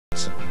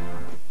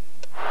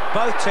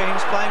Both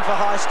teams playing for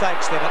high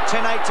stakes then at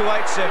 10-8 to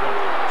 8-7,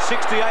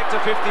 68 to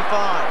 55.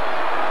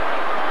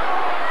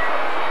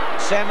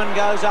 Salmon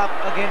goes up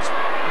against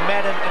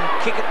Madden and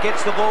Kickett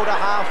gets the ball to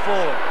half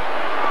forward.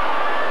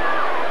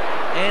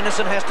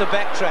 Anderson has to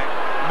backtrack.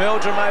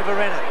 Meldrum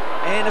overran it.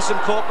 Anderson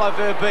caught by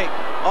Verbeek.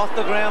 Off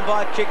the ground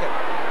by Kickett.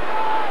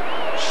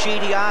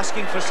 Sheedy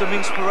asking for some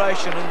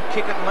inspiration, and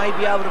Kickett may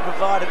be able to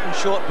provide it in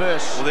short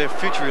bursts. Well, their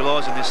future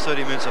relies on this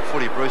 30 minutes of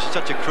footy, Bruce. It's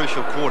such a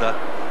crucial quarter.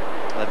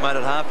 They've made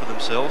it hard for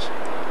themselves.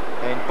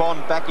 And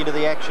Bond back into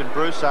the action,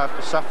 Bruce,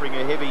 after suffering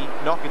a heavy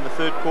knock in the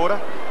third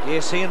quarter.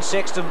 Yes, he and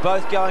Sexton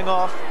both going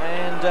off,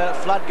 and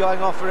Flood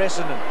going off for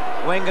Essendon.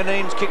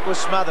 Wanganeen's kick was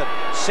smothered.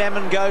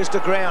 Salmon goes to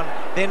ground,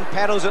 then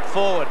paddles it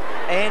forward.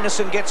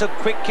 Anderson gets a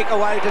quick kick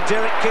away to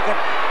Derek Kickett.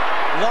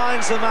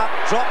 Lines them up,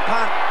 drop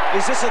punt.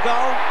 Is this a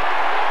goal?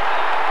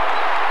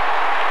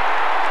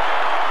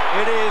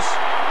 It is.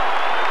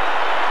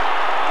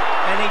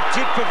 And he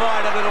did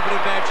provide a little bit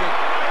of magic.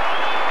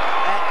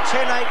 At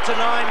 10-8 to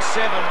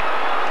 9-7.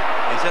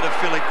 He's had a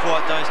fairly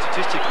quiet day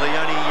statistically,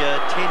 only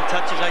 10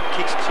 touches, 8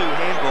 kicks, 2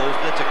 handballs.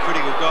 That's a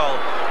critical goal.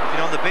 He's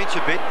been on the bench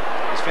a bit.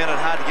 He's found it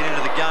hard to get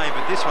into the game,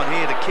 but this one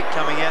here, the kick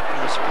coming out from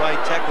the spray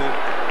tackle,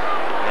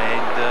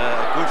 and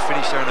a good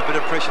finish there and a bit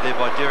of pressure there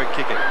by Derek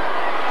Kickett.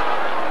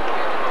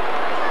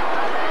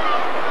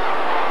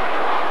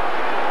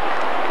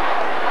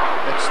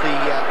 It's the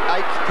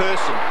 8th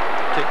person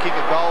to kick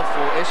a goal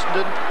for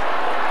Essendon.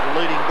 The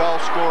leading goal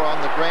scorer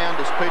on the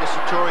ground is Peter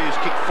Satori, who's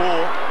kicked 4.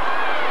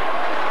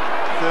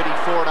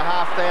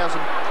 34,500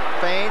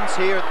 fans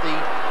here at the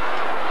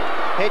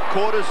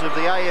headquarters of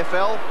the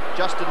AFL.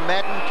 Justin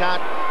Madden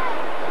can't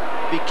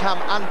become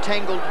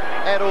untangled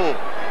at all.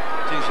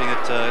 It's interesting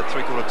that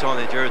three-quarter time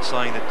there, Jared's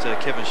saying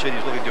that Kevin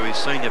Sheedy's looking to his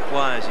senior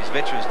players, his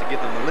veterans, to get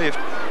them the lift.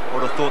 I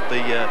would have thought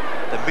the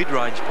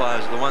mid-range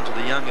players, the ones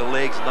with the younger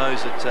legs and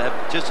those that have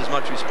just as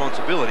much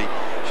responsibility,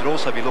 should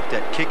also be looked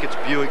at. Kickett's,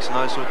 Buicks and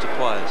those sorts of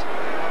players.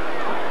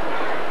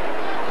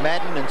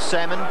 Madden and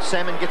Salmon.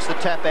 Salmon gets the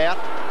tap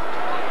out.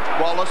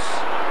 Wallace,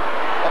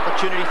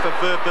 opportunity for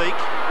Verbeek.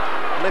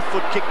 Left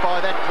foot kick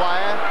by that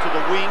player to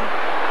the wing.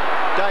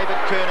 David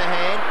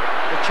Kernahan.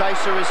 The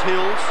chaser is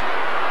Hills.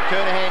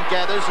 Kernahan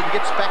gathers and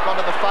gets back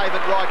onto the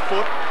favoured right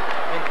foot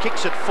and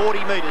kicks it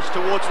 40 metres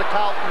towards the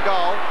Carlton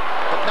goal,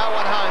 but no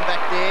one home back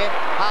there.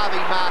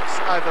 Harvey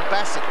marks over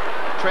Bassett.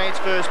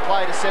 Transfers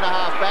play to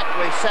centre-half back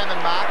where Salmon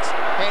marks.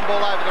 Handball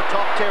over the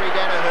top, Terry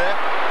Danaher.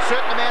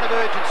 Certain amount of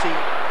urgency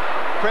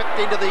crept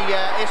into the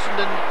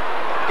Essendon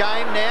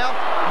game now.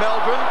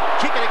 Meldrum,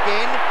 kick it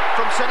again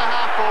from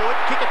centre-half forward.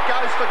 Kickett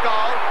goes for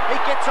goal. He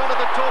gets onto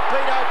the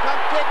torpedo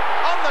punt kick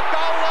on the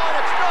goal line.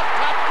 It's not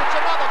touched. It's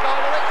another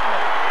goal to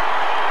Essendon.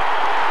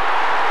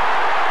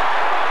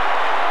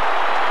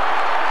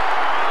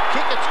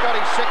 Kickett's got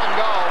his second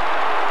goal,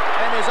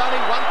 and there's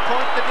only 1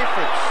 point the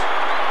difference.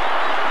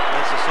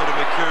 That's the sort of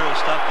mercurial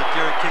stuff that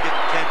Derek Kickett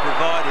can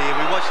provide here.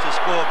 We watched the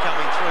score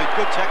coming through.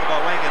 Good tackle by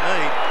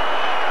Wanganeen,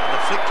 and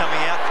the flick coming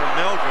out from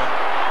Meldrum.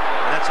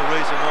 And that's the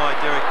reason why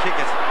Derek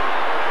Kickett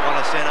won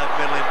a stand-up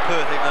medal in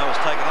Perth, even though it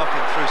was taken off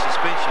him through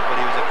suspension, but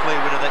he was a clear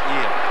winner that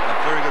year. A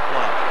very good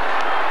player.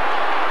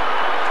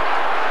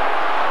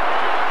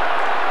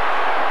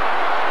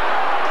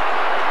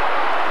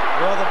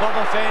 Well, the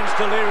Bomber fans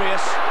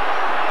delirious,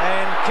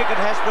 and Kickett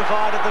has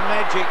provided the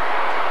magic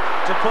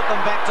to put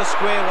them back to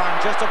square one,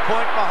 just a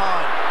point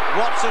behind.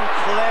 Watson,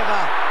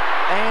 clever.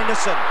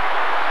 Anderson.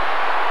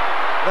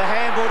 The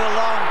handball to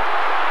Long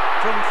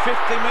from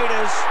 50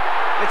 metres.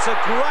 It's a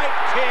great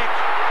kick.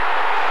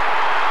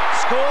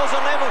 Scores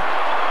a level.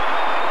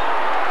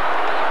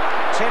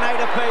 10-8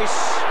 apiece.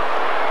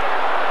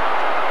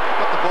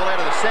 Got the ball out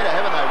of the centre,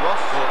 haven't they,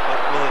 Ross?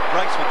 Well, the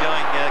breaks were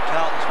going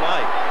Carlton's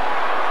way.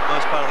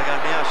 Most part of the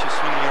game now, she's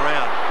swinging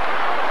around.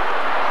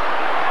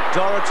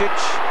 Dorotic,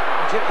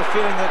 I get the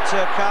feeling that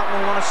Carlton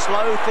will want to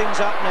slow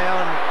things up now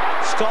and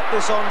stop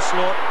this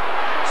onslaught.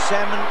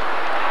 Salmon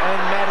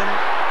and Madden.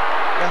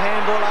 The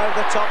handball over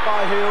the top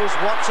by Hills.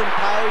 Watson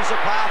pays a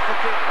path for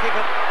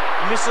Kickett.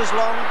 Misses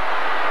Long.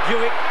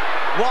 Buick.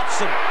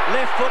 Watson,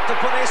 left foot to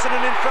put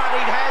Essendon in front.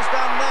 He has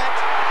done that.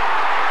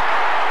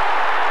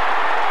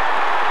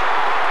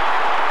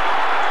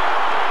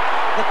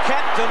 The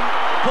captain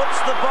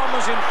puts the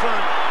Bombers in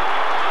front.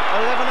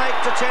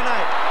 11-8 to 10-8.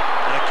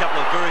 And a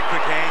couple of very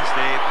quick hands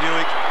there,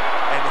 Buick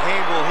and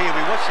handball here.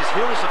 We watched this,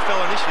 Hills that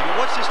fell initially,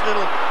 but watch this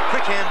little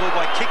quick handball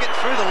by Kickett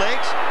through the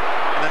legs.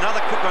 And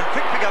another quick one,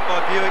 quick pick up by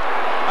Buick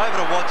over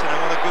to Watson, and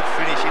what a good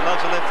finish. He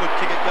loves a left foot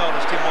kick at goal,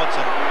 as Tim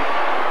Watson,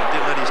 and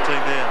didn't let his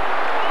team down.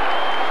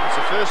 It's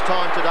the first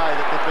time today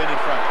that they've been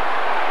in front.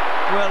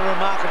 Well,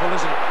 remarkable,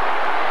 isn't it?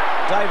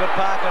 David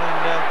Parker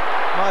and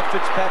Mike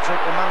Fitzpatrick,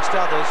 amongst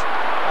others,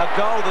 a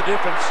goal the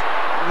difference.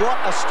 What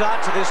a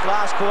start to this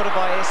last quarter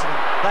by Essendon.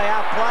 They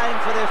are playing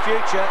for their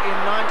future in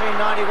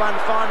 1991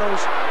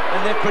 finals, and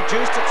they've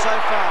produced it so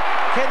far.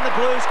 Can the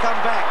Blues come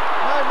back?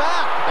 No,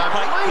 Mark.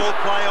 Called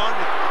play on.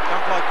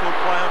 Umpire called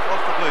play on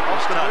off the boot.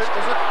 Off the boot,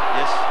 is it?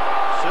 Yes.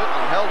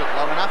 Certainly held it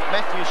long enough.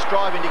 Matthews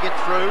striving to get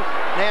through.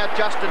 Now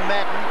Justin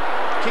Madden.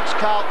 kicks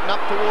Carlton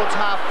up towards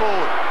half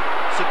forward.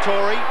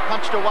 Satori,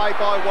 punched away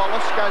by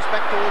Wallace, goes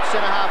back towards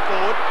centre half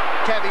forward.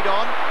 Carried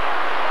on,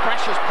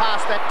 crashes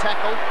past that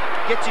tackle,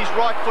 gets his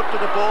right foot to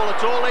the ball.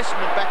 It's all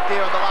Essendon back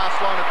there on the last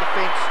line of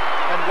defence,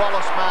 and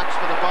Wallace marks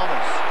for the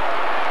Bombers.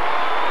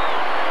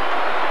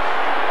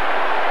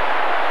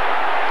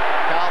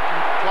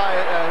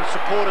 Carlton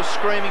supporters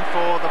screaming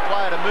for the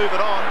player to move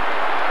it on,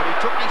 but he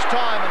took his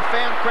time and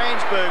found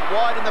Cransberg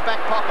wide in the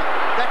back pocket.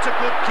 That's a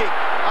good kick.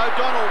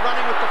 O'Donnell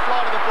running with the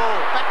flight of the ball,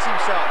 backs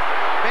himself,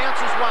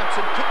 bounces once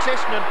and kicks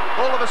Essendon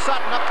all of a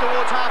sudden up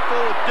towards half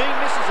forward. Dean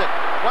misses it.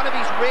 One of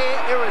his rare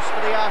errors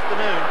for the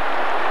afternoon.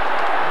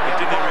 He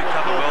didn't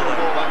recover well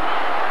though.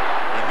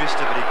 He missed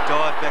it, but he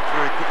dived back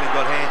very quickly and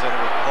got hands on it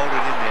and hold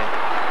it in there.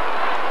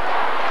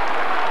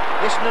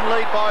 Essendon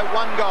lead by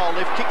 1 goal.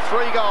 They've kicked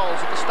 3 goals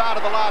at the start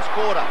of the last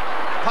quarter.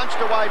 Punched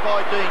away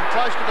by Dean,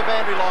 close to the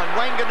boundary line.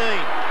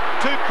 Wanganeen,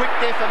 too quick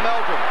there for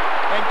Meldrum,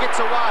 and gets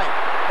away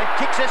and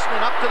kicks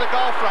Essendon up to the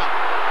goal front.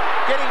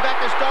 Getting back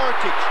is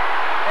Dorotic,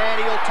 and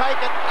he'll take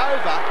it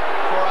over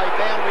for a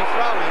boundary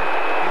throw-in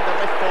in the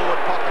left forward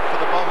pocket for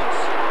the Bombers.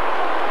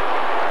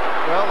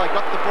 Well, they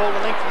got the ball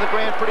the length of the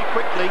ground pretty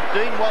quickly.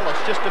 Dean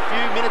Wallace just a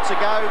few minutes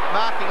ago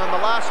marking on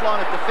the last line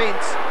of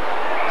defence,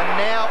 and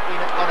now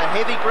on a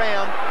heavy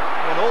ground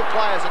when all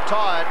players are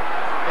tired,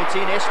 it's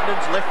in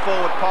Essendon's left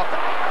forward pocket.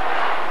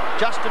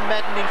 Justin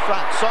Madden in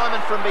front,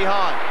 Simon from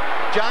behind.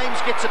 James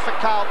gets it for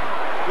Carlton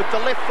with the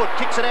left foot,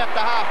 kicks it out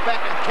to half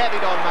back, and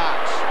Carried on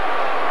marks.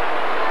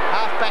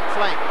 Half back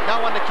flank, no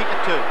one to kick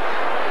it to.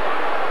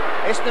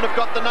 Essendon have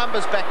got the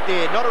numbers back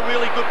there, not a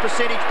really good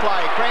percentage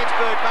play.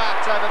 Cransberg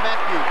marks over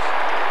Matthews.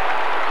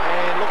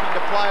 And looking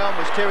to play on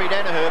was Terry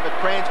Danaher, but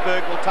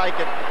Cransberg will take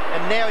it.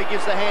 And now he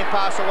gives the hand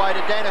pass away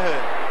to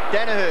Danaher.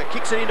 Danaher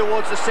kicks it in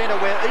towards the centre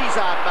where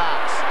Izard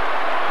marks.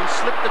 He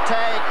slipped the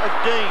tag of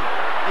Dean.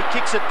 He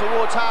kicks it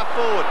towards half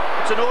forward.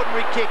 It's an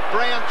ordinary kick.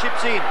 Brown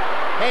chips in.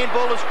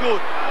 Handball is good.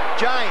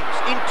 James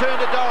in turn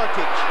to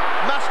Dorotic.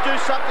 Must do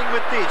something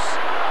with this.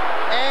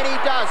 And he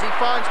does. He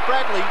finds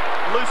Bradley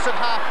loose at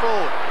half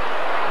forward.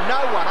 No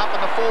one up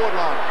in the forward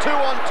line. 2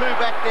 on 2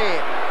 back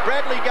there.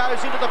 Bradley goes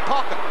into the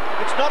pocket.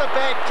 It's not a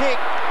bad kick,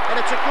 and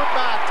it's a good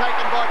mark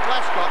taken by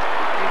Glasgow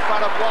in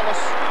front of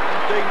Wallace, and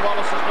Dean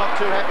Wallace is not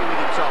too happy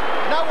with himself.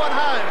 No one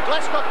home.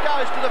 Glasgow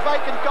goes to the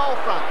vacant goal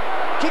front.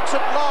 Kicks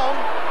it long,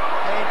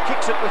 and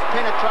kicks it with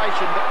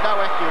penetration, but no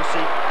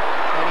accuracy,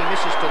 and he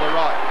misses to the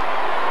right.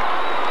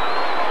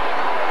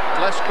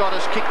 Glasgow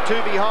has kicked 2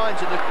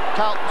 behinds in the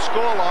Carlton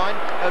scoreline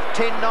of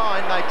 10-9.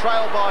 They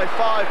trail by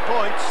 5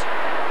 points.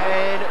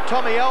 And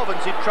Tommy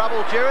Alvin's in trouble,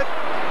 Gerard.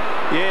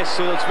 Yes,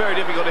 so it's very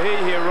difficult to hear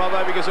here,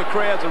 Robbo, because the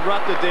crowds are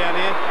erupted down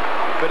here.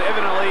 But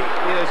evidently,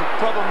 there's a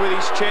problem with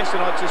his chest,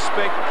 and I'd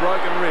suspect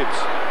broken ribs.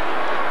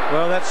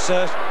 Well, that's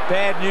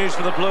bad news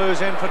for the Blues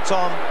and for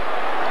Tom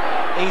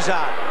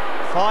Izard.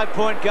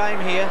 5-point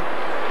game here.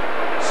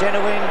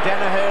 Centre wing,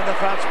 Danaher in the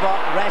front spot.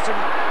 Ratton,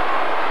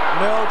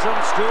 Meldrum,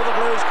 still the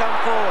Blues come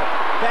forward.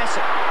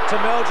 Bassett to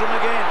Meldrum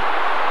again.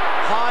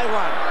 High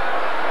one.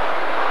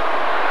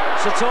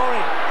 Satori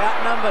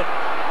outnumbered.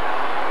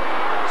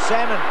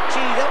 Salmon,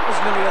 gee, that was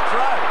nearly a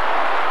throw.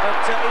 But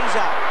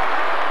Izard.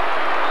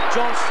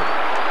 Johnston.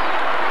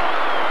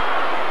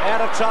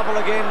 Out of trouble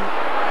again.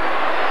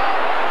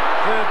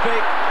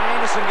 Verbeek.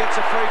 Anderson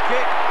gets a free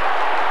kick.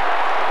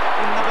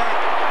 In the back.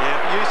 Yeah,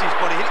 he used his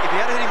body. If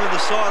he had hit him on the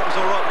side, it was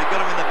all right, but he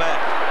got him in the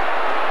back.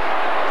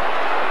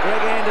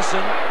 Greg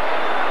Anderson.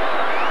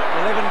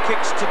 11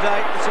 kicks to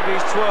date. This will be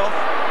his 12th.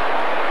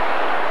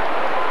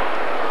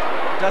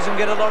 Doesn't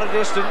get a lot of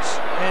distance,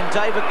 and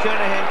David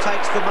Kernahan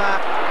takes the mark.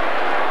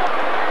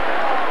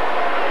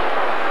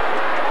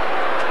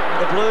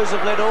 The Blues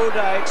have led all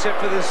day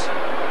except for this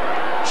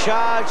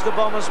charge the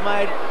Bombers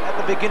made at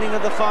the beginning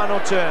of the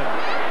final term.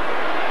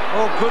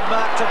 Oh, good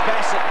mark to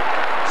Bassett.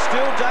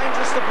 Still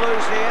dangerous, the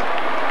Blues here.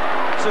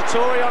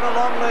 Satori on a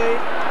long lead.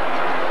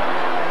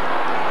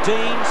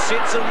 Dean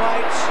sits and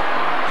waits,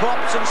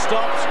 props and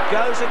stops,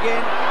 goes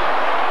again,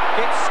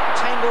 gets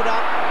tangled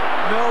up.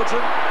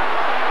 Meldrum.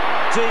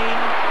 Dean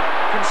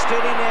can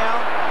steady now,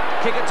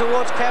 kick it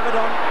towards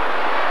Cavadon.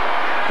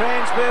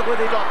 Cransberg with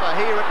it. Stopper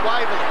here at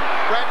Waverley.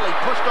 Bradley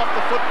pushed off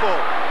the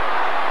football.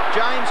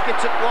 James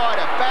gets it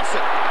wider. Bassett.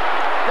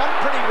 Done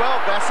pretty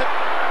well, Bassett.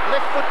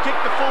 Left foot kick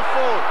to full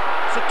forward.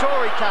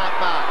 Satori can't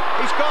mark.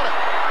 He's got it.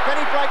 Can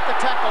he break the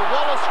tackle?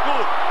 Wallace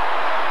good.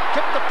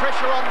 Kept the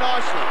pressure on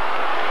nicely.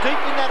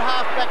 Deep in that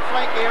half-back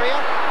flank area.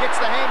 Gets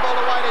the handball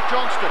away to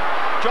Johnston.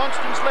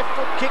 Johnston's left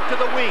foot kick to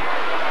the wing.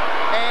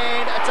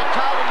 And it's a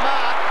Carlton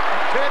mark.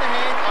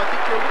 Kernahan, I think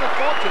you're a little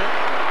fortunate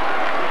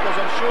because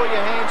I'm sure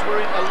your hands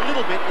were in a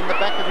little bit in the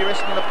back of your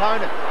Essendon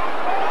opponent.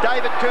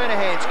 David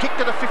Kernahan's kick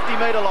to the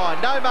 50-metre line.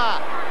 No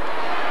mark.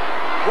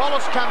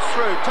 Wallace comes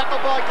through.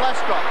 Tackled by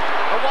Glasgow.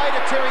 Away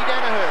to Terry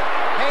Danaher.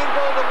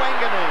 Handball to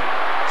Wanganeen.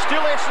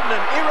 Still Essendon,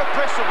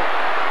 irrepressible.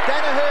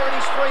 Danaher in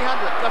his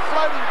 300th. The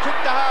floating kick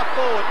to half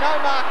forward. No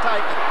mark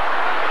taken.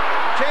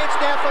 Chance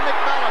now for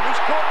McMullen.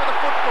 He's caught with the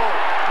football.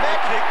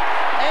 Magic.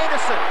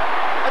 Anderson.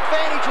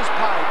 Advantage is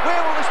paid. Where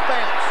will this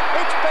bounce?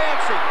 It's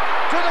bouncing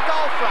to the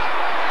goal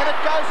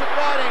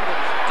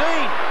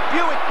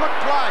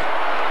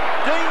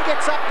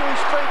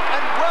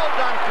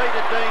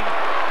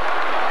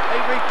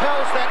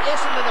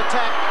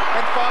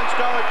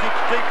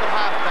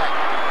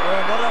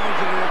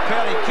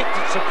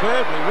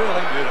superbly,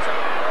 really. Beautiful.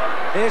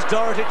 There's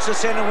Dorotich, the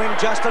centre wing.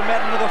 Justin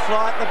Madden with a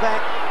fly at the back.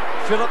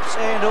 Phillips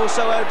and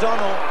also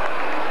O'Donnell.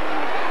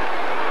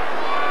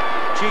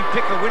 Gee,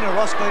 pick a winner,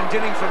 Ross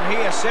Glendinning from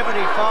here.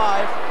 75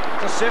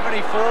 to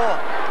 74.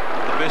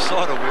 The best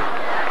side will win.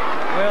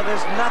 Well,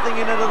 there's nothing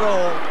in it at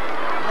all.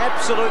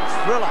 Absolute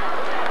thriller.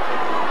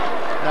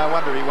 No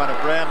wonder he won a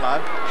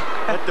Brownlow.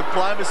 That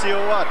diplomacy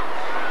or what?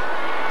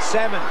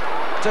 Salmon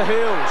to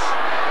Hills.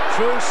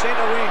 Through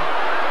centre wing.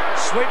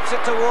 Sweeps it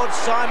towards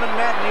Simon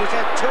Madden. He's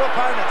had two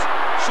opponents.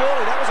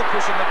 Surely that was a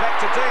push in the back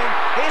to Dean.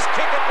 Here's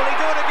Kickett. Will he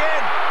do it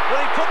again?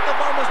 Will he put the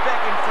Bombers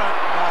back in front?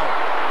 No.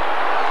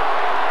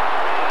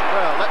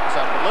 Well, that was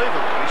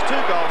unbelievable. His 2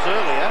 goals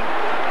earlier,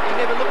 he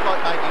never looked like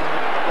making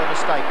a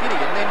mistake, did he?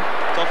 And then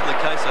It's often the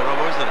case, though,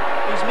 Robert, isn't it?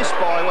 he's missed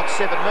by, what,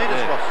 7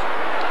 metres, Yeah. Ross?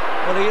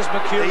 Well, he is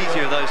mercurial.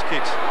 Easier, those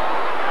kicks.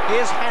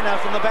 Here's Hannah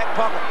from the back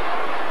pocket.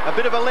 A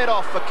bit of a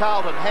let-off for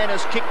Carlton.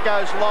 Hannah's kick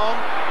goes long,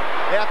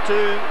 out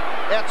to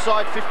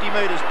outside 50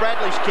 metres.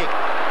 Bradley's kick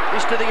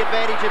is to the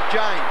advantage of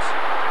James.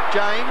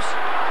 James,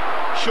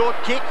 short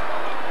kick,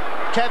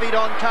 cavied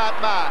on, can't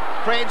mark.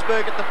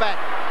 Kransberg at the back.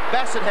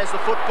 Bassett has the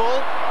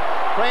football.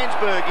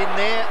 Kransberg in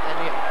there, and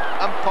the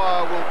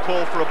umpire will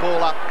call for a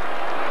ball up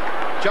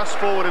just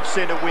forward of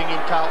centre wing in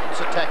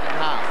Carlton's attacking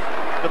half.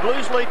 The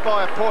Blues lead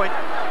by a point.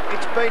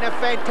 It's been a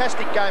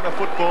fantastic game of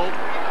football.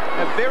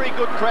 A very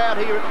good crowd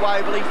here at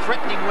Waverley,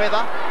 threatening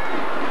weather,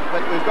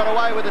 but we've got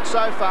away with it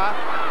so far.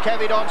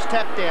 Cavidon's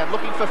tap down,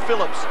 looking for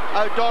Phillips.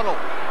 O'Donnell,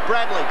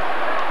 Bradley,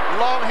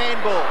 long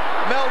handball.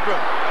 Meldrum,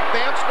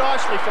 bounced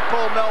nicely for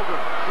Paul Meldrum.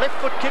 Left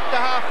foot kick to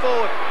half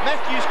forward.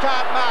 Matthews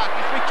can't mark.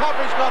 His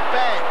recovery's not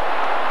bad.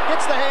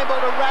 Gets the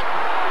handball to Ratton.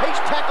 He's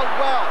tackled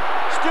well.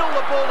 Still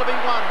the ball to be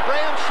won.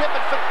 Brown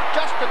Shepherd for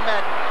Justin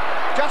Madden.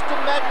 Justin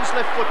Madden's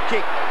left foot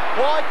kick.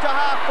 Wide to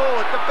half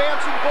forward. The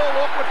bouncing ball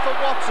awkward for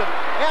Watson.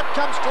 Out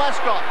comes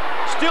Glascott.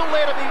 Still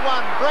there to be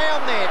won.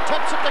 Brown there.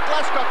 Taps it to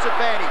Glascott's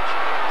advantage.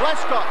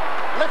 Glascott.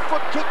 Left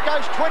foot kick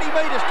goes 20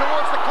 metres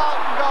towards the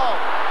Carlton goal.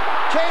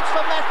 Chance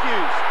for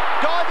Matthews.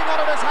 Diving on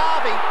it as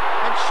Harvey.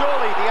 And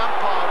surely the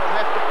umpire will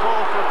have to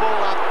call for a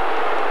ball up.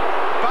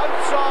 Both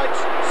sides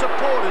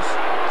supporters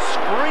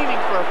screaming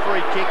for a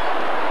free kick.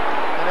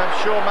 And I'm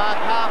sure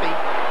Mark Harvey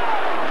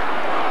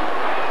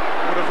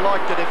would have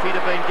liked it if he'd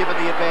have been given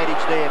the advantage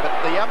there. But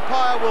the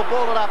umpire will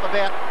ball it up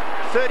about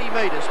 30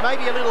 metres,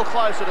 maybe a little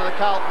closer to the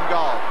Carlton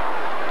goal.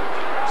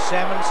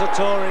 Salmon,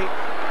 Satori,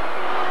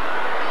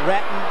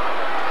 Ratton,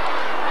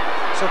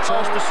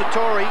 Goals to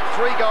Satori,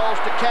 3 goals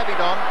to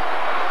Cavidon.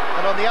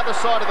 And on the other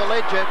side of the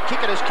ledger,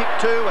 Kickett has kicked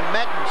 2 and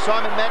Madden,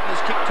 Simon Madden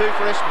has kicked 2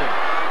 for Essendon.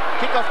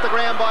 Kick off the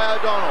ground by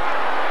O'Donnell.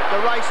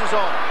 The race is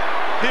on.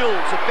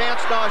 Hills, it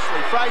bounced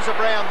nicely. Fraser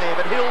Brown there,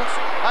 but Hills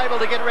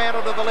able to get around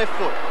onto the left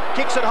foot.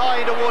 Kicks it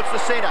high in towards the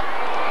centre.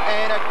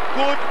 And a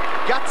good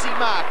gutsy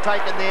mark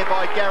taken there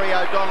by Gary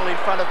O'Donnell in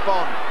front of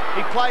Bond.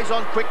 He plays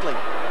on quickly.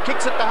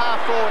 Kicks it to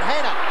half forward.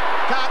 Hannah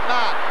can't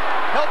mark.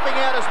 Helping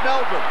out is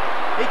Meldrum.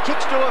 He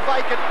kicks to a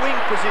vacant wing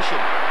position.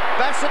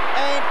 Bassett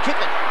and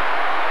Kickett.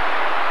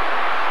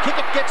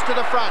 Kickett gets to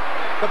the front.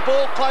 The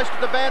ball close to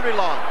the boundary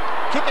line.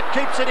 Kickett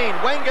keeps it in.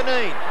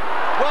 Wanganeen.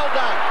 Well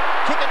done.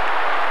 Kickett,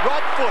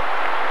 right foot.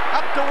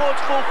 Up towards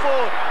full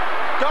forward.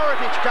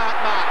 Dorotich can't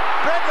mark.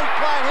 Bradley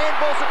playing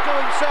handballs it to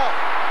himself.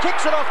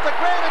 Kicks it off the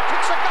ground and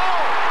kicks a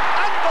goal.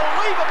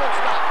 Unbelievable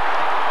stuff.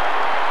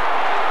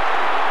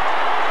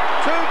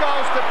 2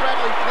 goals to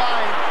Bradley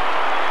playing.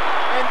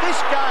 And this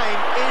game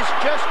is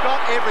just got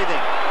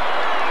everything.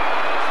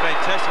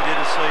 Fantastic there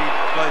to see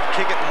both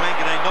Kickett and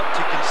Wanganeen not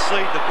to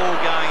concede the ball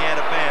going out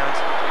of bounds.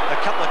 A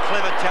couple of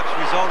clever taps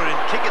resulted in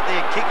Kickett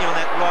there kicking on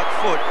that right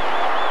foot.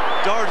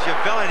 Dorridge, a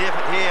valiant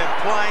effort here and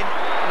playing,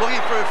 looking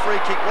for a free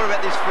kick. What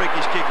about this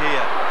freakish kick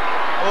here?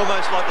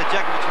 Almost like the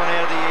Djakovic one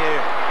out of the air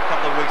a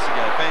couple of weeks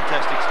ago.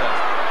 Fantastic stuff.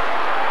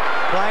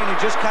 Plain, who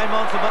just came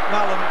on for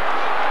McMullen,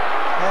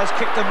 has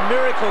kicked a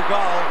miracle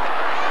goal.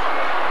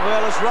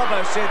 Well, as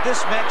Robbo said,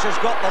 this match has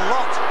got the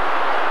lot.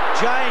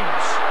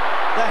 James,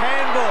 the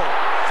handball.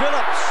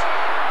 Phillips,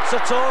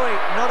 Satori,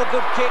 not a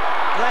good kick.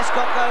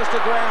 Glascott goes to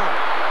ground.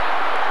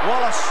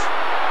 Wallace,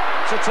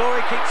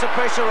 Satori keeps the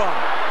pressure on.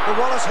 The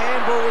Wallace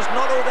handball was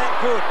not all that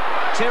good.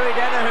 Terry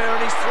Danaher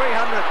and his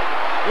 300.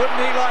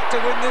 Wouldn't he like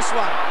to win this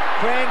one?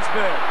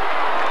 Kransberg.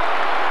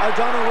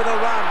 O'Donnell with a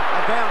run,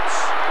 a bounce.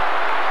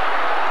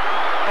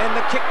 And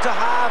the kick to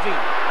Harvey.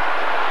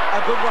 A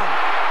good one.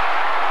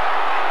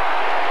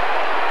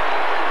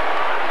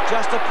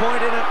 Just a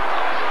point in it.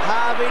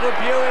 Harvey to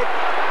Buick,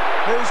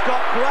 who's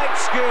got great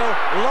skill,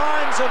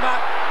 lines them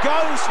up,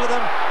 goes for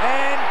them,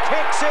 and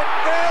kicks it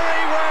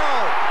very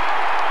well.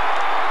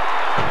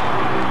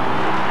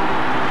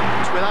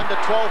 With under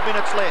 12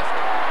 minutes left.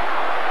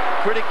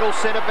 Critical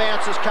centre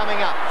bounces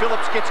coming up.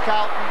 Phillips gets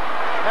Carlton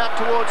out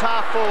towards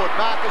half forward.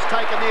 Mark is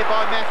taken there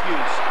by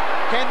Matthews.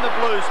 Can the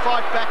Blues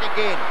fight back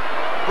again?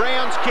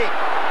 Brown's kick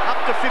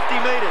up to 50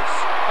 metres,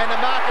 and the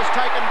mark is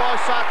taken by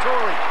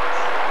Sartori.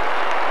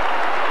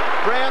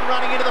 Brown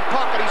running into the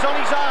pocket. He's on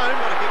his own.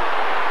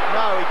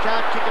 No, he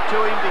can't kick it to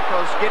him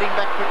because getting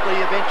back quickly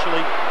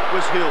eventually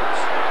was Hills.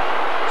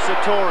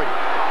 Satori.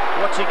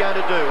 What's he going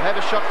to do? Have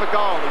a shot for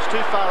goal. He's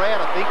too far out,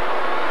 I think.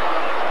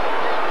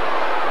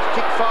 He's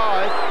kicked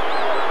 5.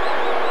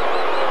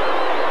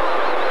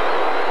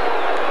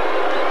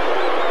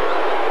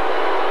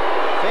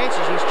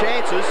 Fancies his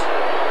chances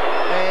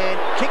and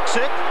kicks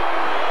it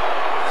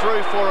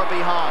through for a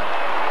behind.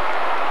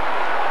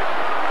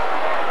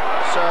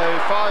 So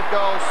 5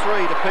 goals,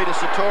 3 to Peter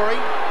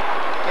Satori.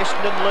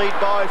 Essendon lead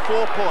by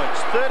 4 points.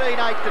 13-8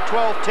 to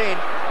 12-10.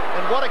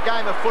 And what a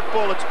game of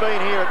football it's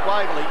been here at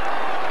Waverley.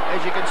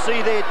 As you can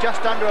see there,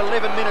 just under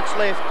 11 minutes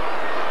left.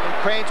 And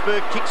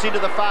Cransburg kicks into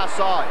the far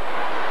side.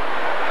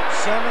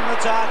 Salmon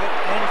the target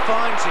and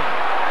finds him.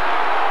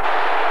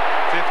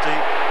 50.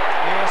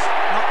 Yes,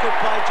 not good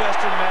play,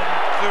 Justin Madden.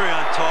 Very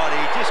untidy.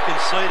 He just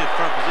conceded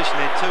front position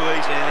there too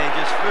easy and then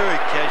just very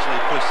casually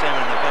pushed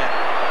Salmon in the back.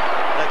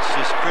 That's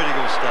just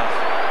critical stuff.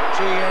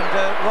 Gee, and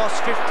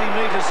Ross 50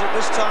 metres at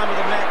this time of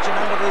the match and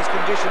under these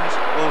conditions.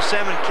 Well,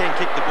 Salmon can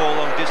kick the ball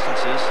long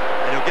distances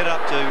and he'll get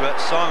up to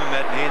Simon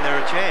Madden here and they're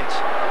a chance.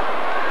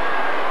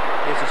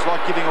 Yes, it's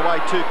like giving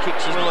away 2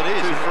 kicks, isn't well, it?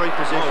 It is. 2 free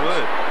possessions. My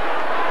word.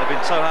 They've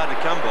been so hard to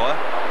come by.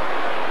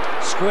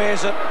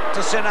 Squares it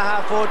to centre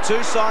half forward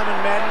to Simon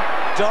Madden.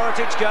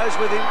 Dorotic goes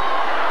with him.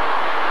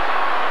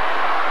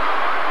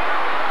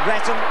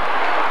 Ratton,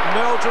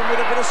 Meldrum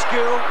with a bit of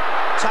skill,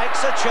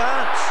 takes a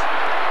chance.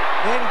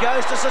 Then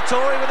goes to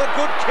Satori with a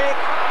good kick.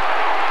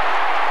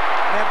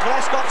 Now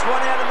Glasgott's one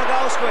out in the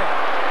goal square.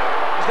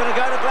 He's going to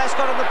go to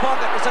Glasgott in the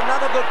pocket. It's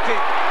another good kick.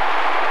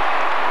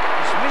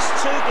 He's missed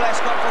 2,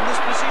 Glasgott, from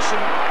this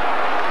position.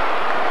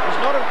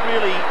 He's not a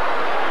really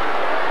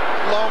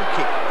long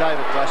kick,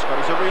 David Glasgott.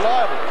 He's a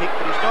reliable kick,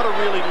 but he's not a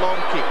really long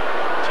kick.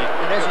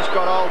 And as he's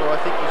got older, I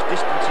think his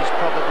distance is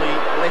probably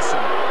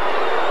lessened.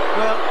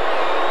 Well,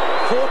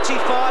 45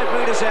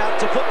 metres out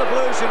to put the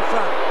Blues in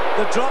front.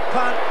 The drop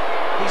punt,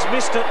 he's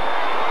missed it.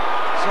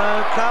 So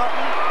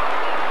Carlton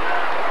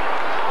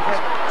have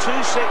had 2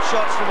 set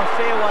shots from a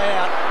fair way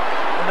out,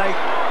 and they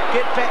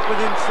get back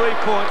within 3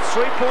 points.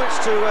 3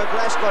 points to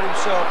Glasgott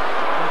himself.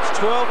 And it's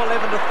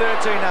 12-11 to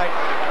 13-8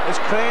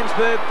 as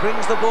Cransburg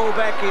brings the ball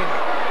back in.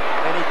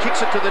 And he kicks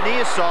it to the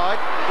near side.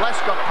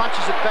 Glasgott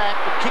punches it back.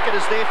 The kicker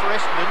is there for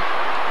Essendon.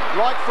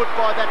 Right foot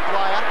by that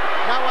player.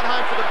 No one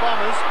home for the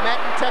Bombers.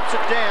 Madden taps it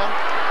down.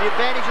 The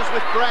advantage is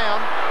with Brown.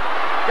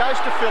 Goes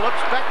to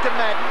Phillips. Back to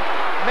Madden.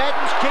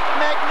 Madden's kicked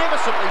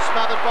magnificently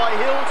smothered by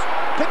Hills.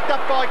 Picked up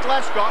by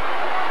Glasgott.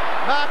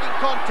 Marking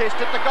contest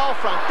at the goal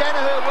front.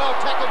 Danaher well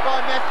tackled by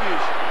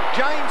Matthews.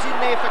 James in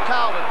there for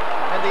Carlton.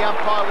 And the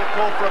umpire will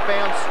call for a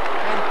bounce.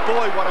 And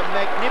boy, what a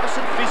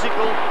magnificent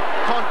physical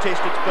contest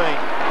it's been.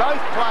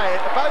 Both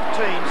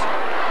teams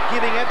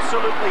giving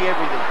absolutely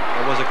everything.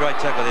 It was a great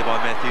tackle there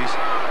by Matthews.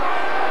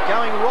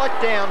 Going right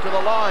down to the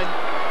line.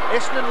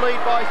 Essendon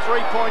lead by 3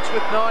 points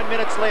with 9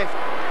 minutes left.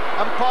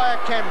 Umpire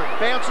Cameron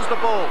bounces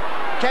the ball.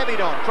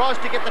 Cabidon tries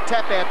to get the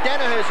tap out.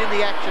 Danaher's in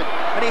the action.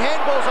 And he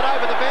handballs it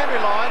over the boundary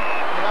line.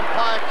 And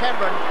umpire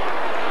Cameron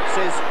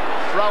says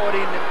throw it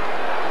in.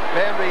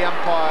 Boundary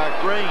umpire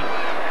Green.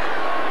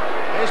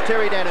 There's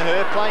Terry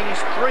Danaher playing his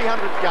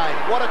 300th game.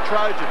 What a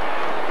Trojan.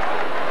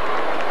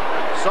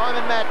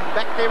 Simon Madden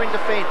back there in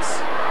defence.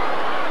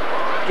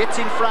 Gets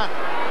in front.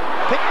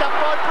 Picked up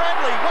by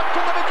Bradley. What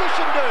can the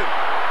magician do?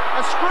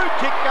 A screw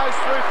kick goes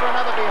through for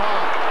another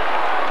behind.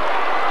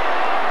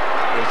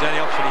 It was the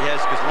only option he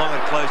has because Long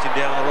had closed him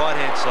down on the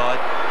right-hand side.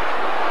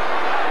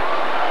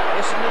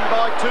 Essendon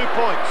by 2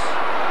 points.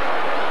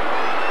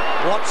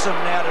 Watson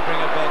now to bring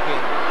it back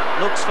in.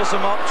 Looks for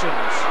some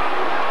options.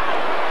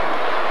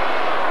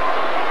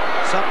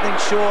 Something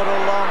short or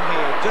long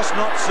here. Just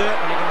not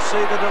certain. You can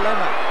see the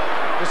dilemma.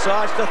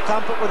 Decides to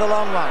thump it with a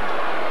long one.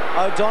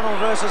 O'Donnell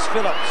versus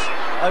Phillips.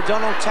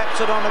 O'Donnell taps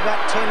it on about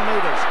 10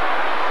 metres.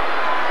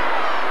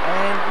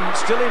 And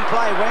still in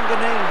play,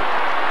 Wanganeen.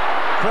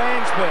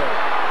 Cransburg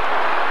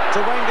to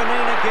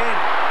Wanganeen again,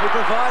 who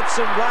provides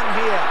some run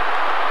here.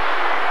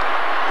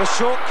 The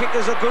short kick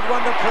is a good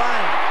one to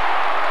play.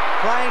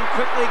 Playing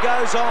quickly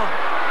goes on.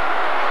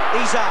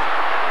 Izzard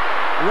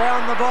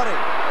round the body.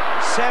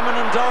 Salmon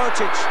and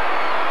Dorotic.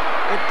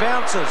 It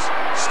bounces,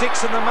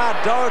 sticks in the mud.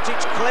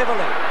 Dorotic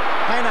cleverly.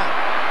 Hannah,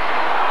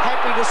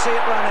 happy to see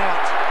it run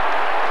out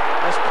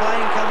as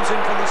Plain comes in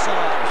from the side.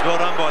 It was well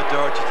done by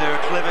Dorotic there,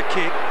 a clever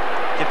kick.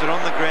 Kept it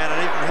on the ground, and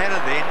even Hannah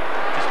then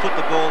just put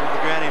the ball on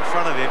the ground in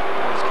front of him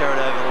and was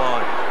carried over the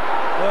line.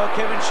 Well,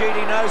 Kevin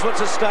Sheedy knows what's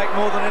at stake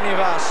more than any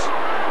of us.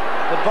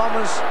 The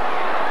Bombers,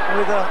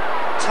 with a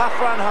tough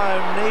run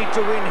home, need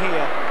to win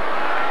here.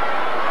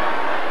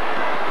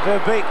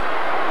 Verbeek,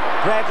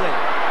 Bradley,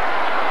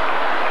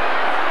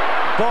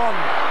 Bond,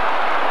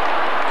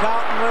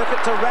 Carlton work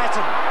it to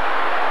Ratton,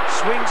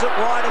 swings it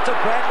wider to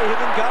Bradley, who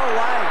can go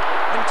away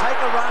and take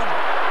a run.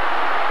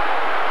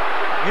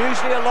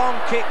 Usually a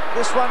long kick,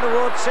 this one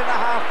towards centre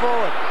half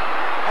forward.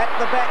 At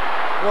the back,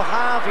 well,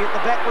 Harvey, at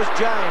the back was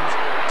James.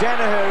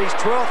 Danaher, his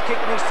 12th kick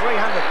and his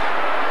 300th.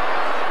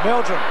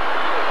 Meldrum.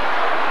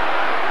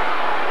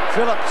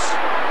 Phillips.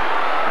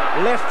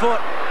 Left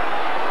foot.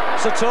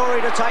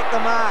 Satori to take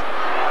the mark.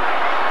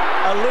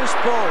 A loose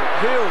ball.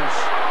 Hills.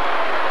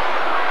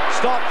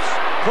 stops,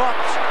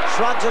 props,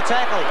 shrugs a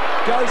tackle,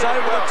 goes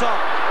over the top.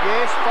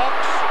 Yes, Fox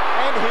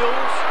and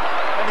Hills.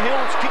 And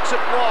Hills kicks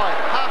it wide.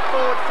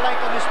 Half-forward flank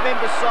on this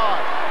member's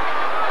side.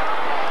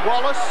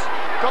 Wallace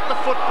got the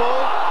football.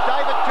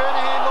 David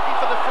Kernahan looking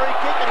for the free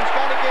kick, and he's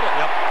going to get it.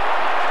 Yep.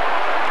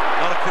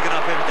 Not a quick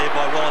enough effort there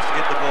by Wallace to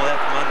get the ball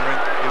out from under him.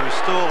 He was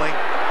stalling.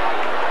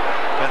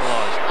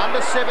 Penalised.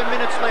 Under 7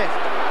 minutes left.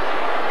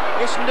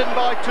 Essendon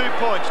by 2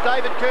 points.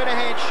 David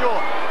Kernahan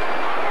short.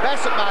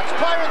 Bassett marks.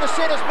 Player in the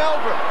centre's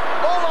Meldrum.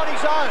 All on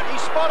his own.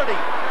 He spotted him.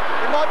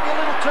 It might be a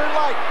little too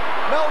late.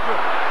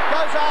 Meldrum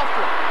goes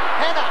after him.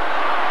 Hannah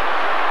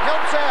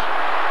helps out.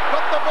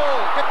 Got the ball.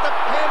 Get the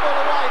handball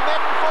away.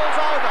 Madden falls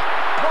over.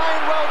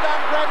 Plain, well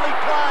done, Bradley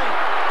Plain.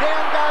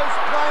 Down goes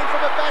Plain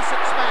from a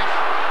Bassett smash.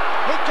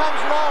 He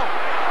comes long.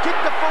 Kick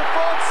the full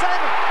forward.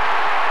 Salmon.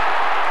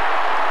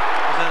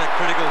 Was that a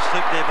critical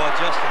slip there by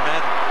Justin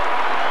Madden?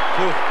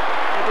 Phew.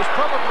 It was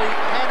probably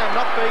Hannah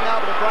not being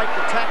able to break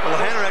the tackle.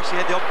 Well, Hannah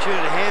actually had the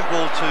opportunity to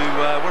handball to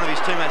one of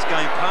his teammates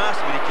going past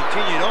him, but he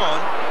continued on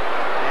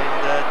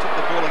and took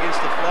the ball against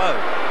the flow.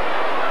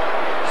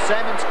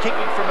 Salmon's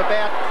kicking from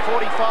about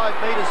 45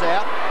 metres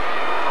out.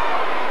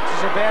 This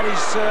is about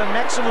his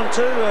maximum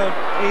too,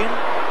 Ian.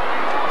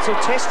 So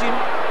test him.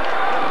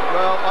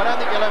 Well, I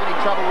don't think he'll have any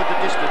trouble with the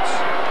distance.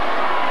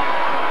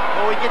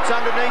 Oh, he gets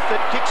underneath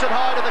it, kicks it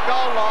high to the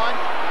goal line.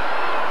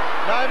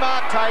 No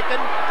mark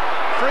taken.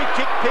 Free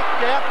kick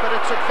picked out, but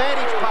it's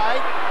advantage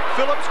paid.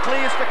 Phillips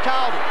clears for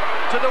Carlton.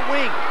 To the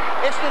wing.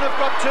 Essendon have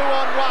got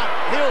 2-on-1.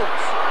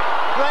 Hills.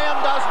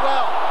 Brown does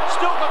well.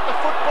 Still got the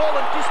football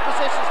and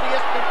dispossesses the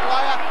Essendon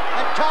player,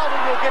 and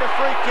Carlton will get a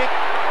free kick,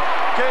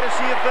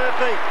 courtesy of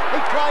Verbeek. He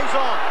plays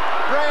on.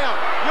 Brown,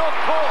 your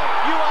call.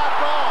 You are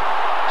gone.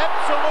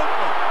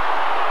 Absolutely.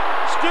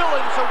 Still,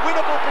 it's a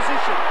winnable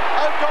position.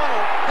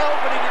 O'Donnell held,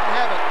 but he didn't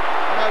have it.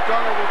 And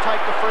O'Donnell will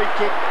take the free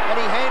kick, and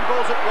he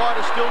handballs it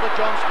wider still to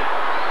Johnston.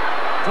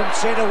 From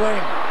centre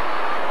wing.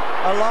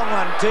 A long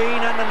one.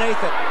 Dean underneath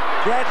it.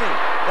 Bradley,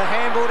 the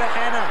handball to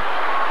Hannah.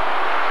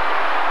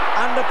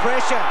 Under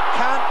pressure.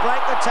 Can't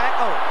break the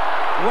tackle.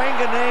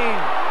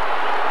 Wanganeen.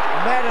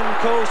 Madden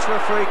calls for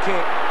a free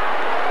kick.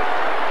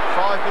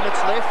 5 minutes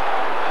left.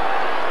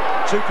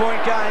 2-point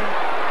game.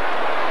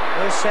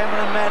 There's Salmon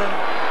and Madden.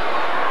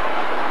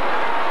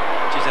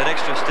 Geez, that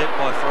extra step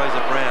by Fraser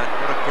Brown.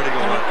 What a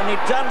critical one. And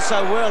he'd done so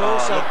well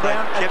also, look,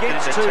 Brown,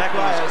 against two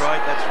players. Was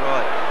great, that's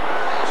right.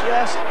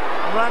 Just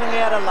running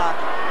out of luck.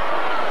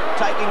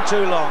 Taking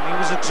too long. He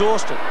was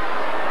exhausted.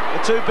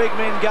 The two big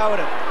men go at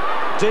it.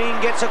 Dean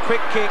gets a quick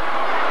kick.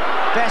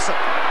 Bassett.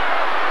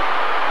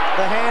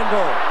 The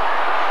handball.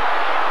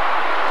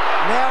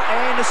 Now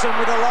Anderson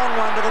with a long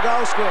one to the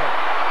goal square.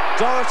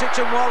 Dorotich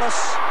and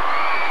Wallace.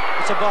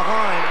 It's a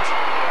behind.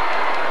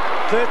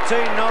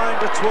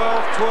 13-9 to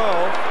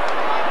 12-12.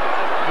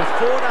 With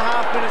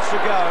 4.5 minutes to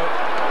go.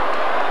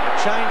 A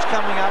change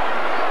coming up.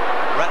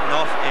 Ratton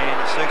off and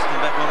Sexton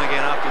back on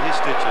again after his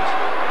stitches.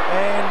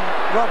 And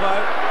Robbo,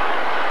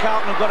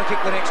 Carlton have got to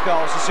kick the next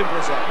goal. It's as simple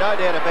as that. No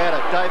doubt about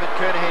it. David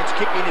Kernahan's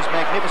kick in is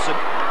magnificent.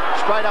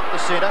 Straight up the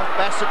centre.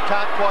 Bassett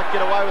can't quite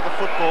get away with the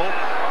football.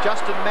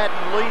 Justin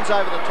Madden leans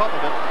over the top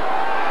of it.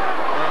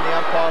 And the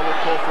umpire will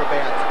call for a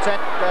bounce. It's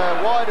at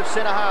wide of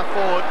centre half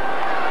forward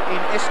in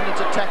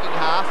Essendon's attacking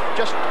half.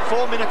 Just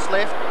 4 minutes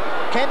left.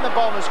 Can the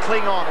Bombers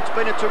cling on? It's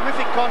been a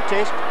terrific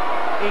contest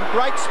in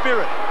great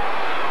spirit.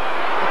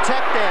 The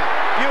tap down.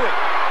 Buick.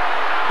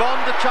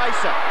 Bond the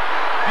chaser.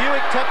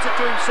 Buick taps it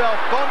to himself.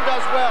 Bond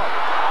does well.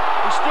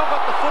 He's still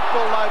got the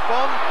football though,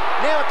 Bond.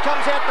 Now it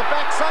comes out the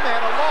back somehow.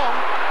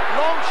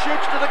 Long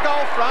shoots to the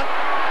goal front.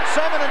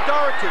 Salmon and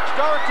Dorotich.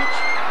 Dorotich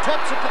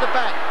taps it to the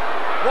back.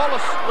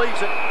 Wallace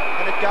leaves it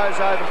and it goes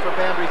over for a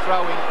boundary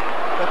throw-in.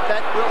 But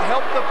that will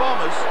help the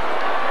Bombers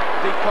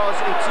because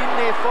it's in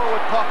their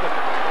forward pocket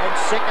and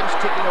seconds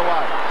ticking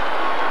away.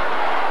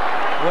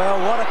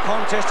 Well, what a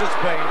contest it's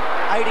been.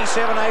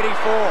 87-84.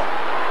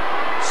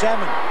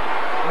 Salmon.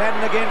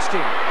 Madden against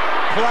him.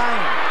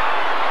 Plain.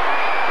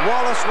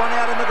 Wallace one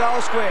out in the goal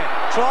square.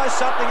 Tries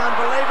something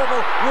unbelievable.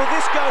 Will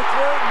this go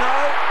through? No.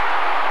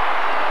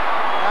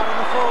 Out on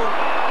the full.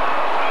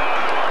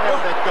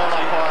 Well, that goal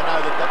umpire know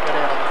that went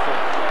out on the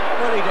full.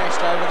 Well, he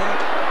dashed over there.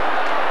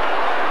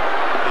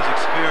 His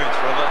experience,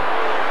 Robert.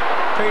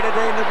 Peter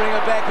Dean to bring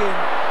it back in.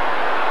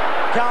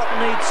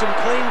 Carlton needs some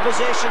clean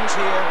possessions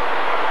here.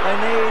 They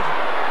need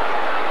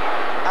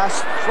a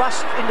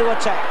thrust into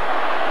attack.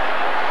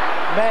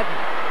 Madden.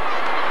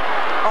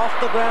 Off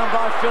the ground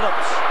by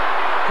Phillips.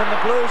 Can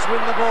the Blues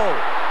win the ball?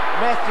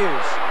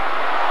 Matthews.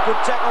 Good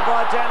tackle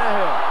by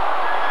Danaher.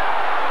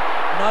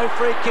 No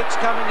free kicks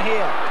coming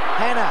here.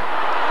 Hannah.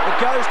 It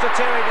goes to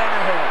Terry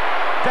Danaher.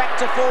 Back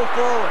to full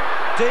forward.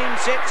 Dean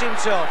sets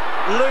himself.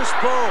 Loose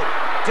ball.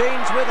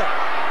 Dean's with it.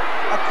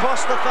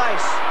 Across the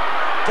face.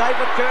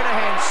 David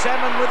Kernahan.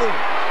 Salmon with him.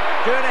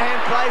 Kernahan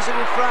plays it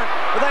in front.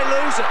 But they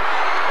lose it.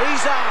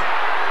 He's out.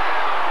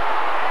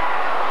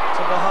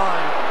 To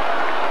behind.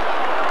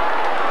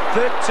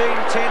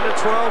 13-10 to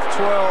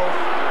 12-12.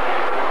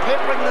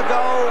 Peppering the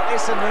goal,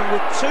 Essendon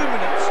with 2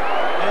 minutes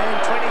and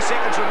 20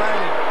 seconds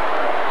remaining.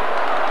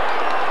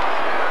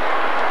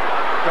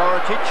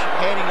 Dorotich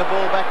handing the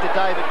ball back to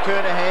David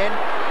Kernahan.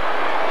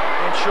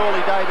 And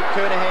surely David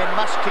Kernahan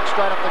must kick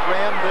straight up the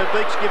ground.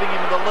 Verbeek's giving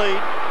him the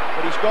lead,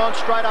 but he's gone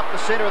straight up the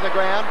centre of the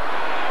ground.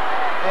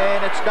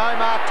 And it's no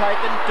mark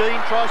taken. Dean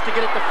tries to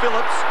get it to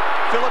Phillips.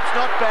 Phillips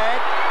not bad.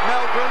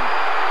 Meldrum.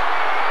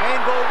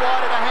 Handball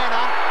wide at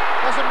Hannah.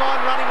 Doesn't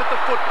mind running with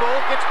the football.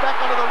 Gets back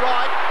onto the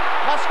right.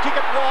 Must kick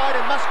it wide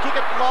and must kick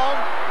it long.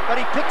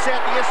 But he picks out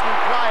the Essendon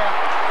player,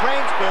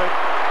 Kransberg,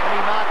 and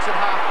he marks it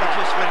half back. He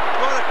just went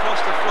right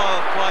across the flow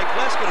of play.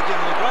 Glasgow have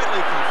given him a great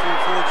lead from full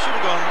forward. Should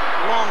have gone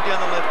long down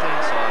the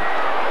left-hand side.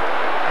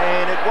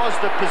 And it was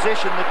the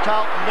possession that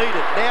Carlton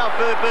needed. Now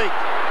Verbeek.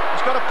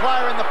 He's got a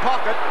player in the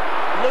pocket.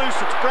 Loose,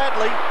 it's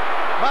Bradley.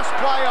 Must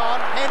play on.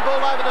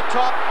 Handball over the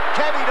top.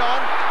 Carried on.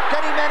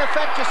 Can he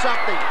manufacture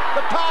something?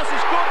 The pass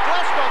is good.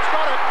 Glasgow's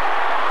got it.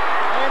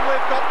 And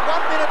we've got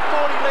 1 minute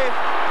 40 left.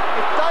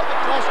 If David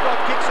Glasgow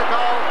kicks a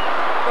goal,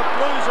 the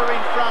Blues are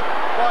in front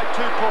by 2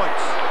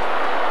 points.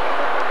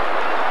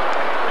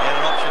 He had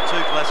an option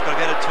too, Glasgow. He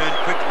had to turn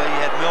quickly. He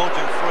had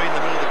Meldrum free in the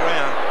middle of the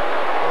ground.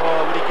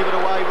 Oh, would he give it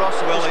away, Ross?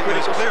 Well, it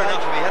was clear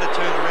enough if he had to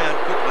turn around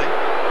quickly.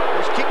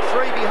 He's kicked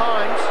 3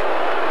 behinds.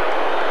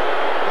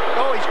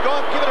 Oh, he's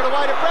gone, given it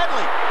away to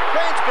Bradley.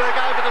 Kransberg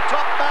over the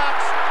top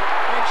marks,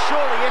 and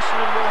surely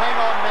Essendon will hang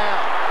on now.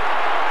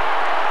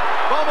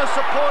 Bomber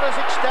supporters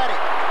ecstatic.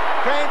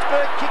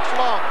 Kransberg kicks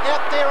long.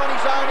 Out there on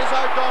his own is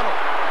O'Donnell.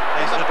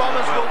 And the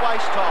Bombers will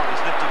waste time.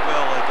 He's lifted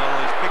well,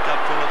 O'Donnell. He's picked up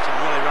Phillips and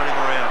really run him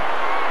around.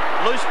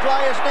 Loose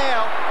players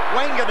now.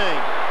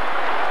 Wanganeen.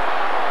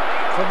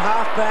 From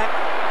half-back,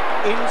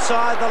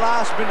 inside the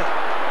last minute.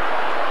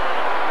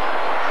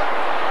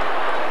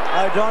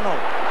 O'Donnell.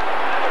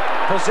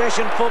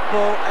 Possession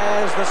football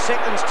as the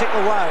seconds tick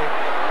away.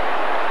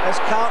 As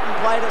Carlton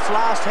played its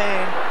last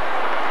hand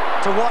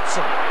to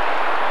Watson.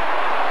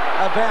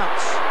 A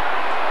bounce.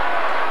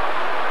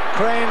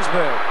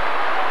 Kransberg.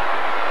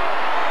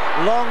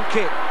 Long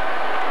kick.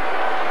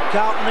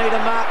 Carlton need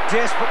a mark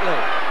desperately.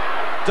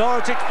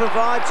 Dorotich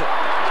provides it.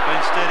 He's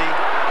been steady.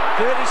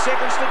 30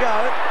 seconds to go.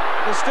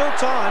 There's still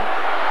time.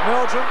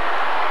 Meldrum.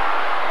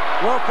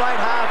 Well played,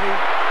 Harvey.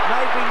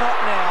 Maybe not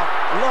now.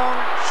 Long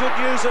should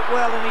use it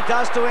well, and he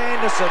does to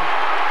Anderson.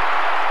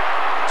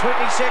 20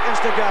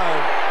 seconds to go.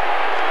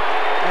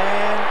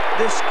 And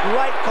this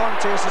great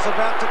contest is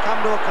about to come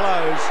to a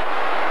close.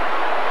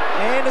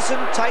 Anderson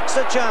takes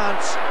a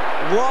chance.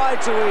 Wide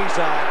to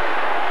Izard.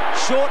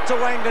 Short to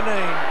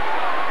Wanganeen.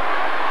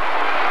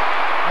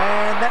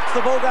 And that's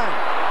the ball game.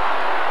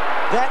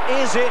 That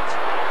is it.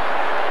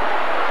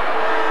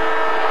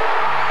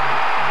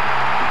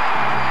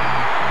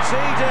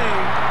 TD,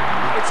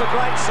 it's a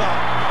great song.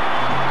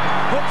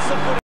 Puts the foot